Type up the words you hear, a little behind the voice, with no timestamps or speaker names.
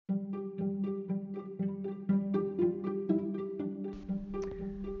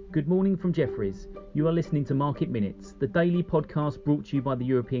Good morning from Jefferies. You are listening to Market Minutes, the daily podcast brought to you by the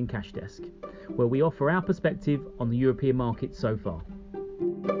European Cash Desk, where we offer our perspective on the European market so far.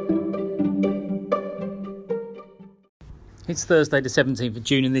 It's Thursday the 17th of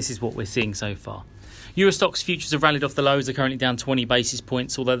June and this is what we're seeing so far. Euro Stoxx futures have rallied off the lows, are currently down 20 basis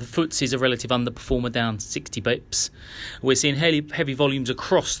points, although the FTSE is a relative underperformer, down 60 bips. We're seeing heavy volumes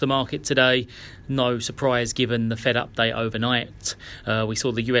across the market today. No surprise given the Fed update overnight. We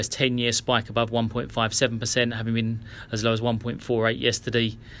saw the US 10-year spike above 1.57%, having been as low as 1.48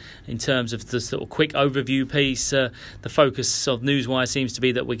 yesterday. In terms of the sort of quick overview piece, the focus of Newswire seems to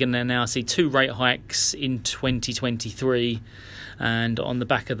be that we're going to now see 2 rate hikes in 2023. And on the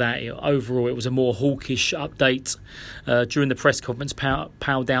back of that, overall, it was a more hawkish update. During the press conference, Powell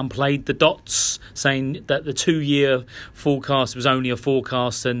downplayed the dots, saying that the 2-year forecast was only a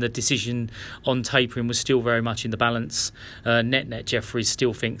forecast and the decision on tapering was still very much in the balance. Net Jefferies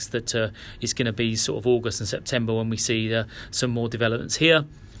still thinks that it's going to be sort of August and September when we see some more developments here.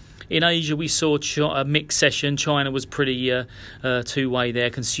 In Asia, we saw a mixed session. China was pretty two-way there.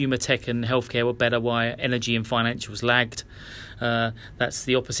 Consumer tech and healthcare were better, while energy and financials lagged. That's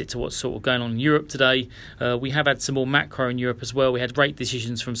the opposite to what's sort of going on in Europe today. We have had some more macro in Europe as well. We had rate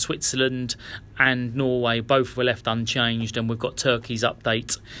decisions from Switzerland and Norway. Both were left unchanged, and we've got Turkey's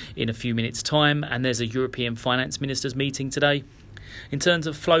update in a few minutes' time. And there's a European finance ministers meeting today. In terms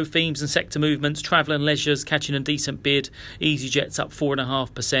of flow themes and sector movements, travel and leisure's catching a decent bid. EasyJet's up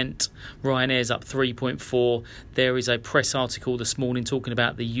 4.5%. Ryanair's up 3.4%. There is a press article this morning talking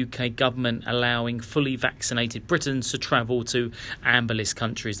about the UK government allowing fully vaccinated Britons to travel to amber list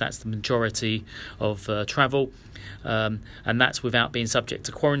countries. That's the majority of travel. And that's without being subject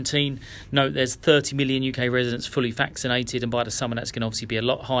to quarantine. Note there's 30 million UK residents fully vaccinated, and by the summer that's going to obviously be a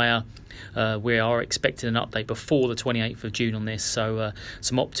lot higher. We are expecting an update before the 28th of June on this, so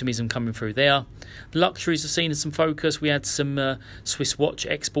some optimism coming through there. The luxuries have seen some focus. We had some Swiss watch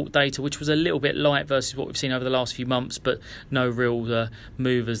export data, which was a little bit light versus what we've seen over the last few months, but no real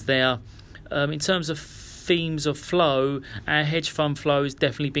movers there. In terms of themes of flow, our hedge fund flow is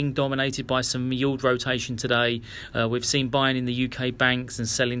definitely being dominated by some yield rotation today. We've seen buying in the UK banks and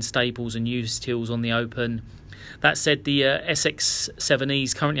selling staples and used tills on the open. That said, the SX7E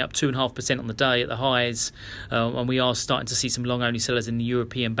is currently up 2.5% on the day at the highs, and we are starting to see some long-only sellers in the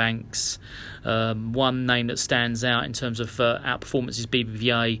European banks. One name that stands out in terms of outperformance is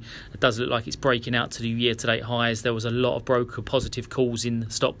BBVA. It does look like it's breaking out to the year-to-date highs. There was a lot of broker positive calls in the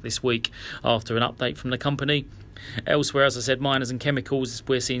stock this week after an update from the company. Elsewhere, as I said, miners and chemicals,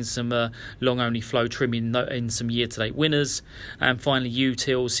 we're seeing some long-only flow trimming in some year-to-date winners. And finally,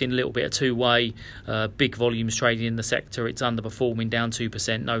 UTIL's seeing a little bit of two-way, big volumes trading in the sector. It's underperforming, down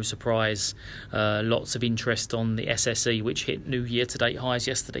 2%, no surprise. Lots of interest on the SSE, which hit new year-to-date highs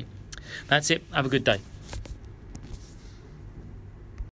yesterday. That's it. Have a good day.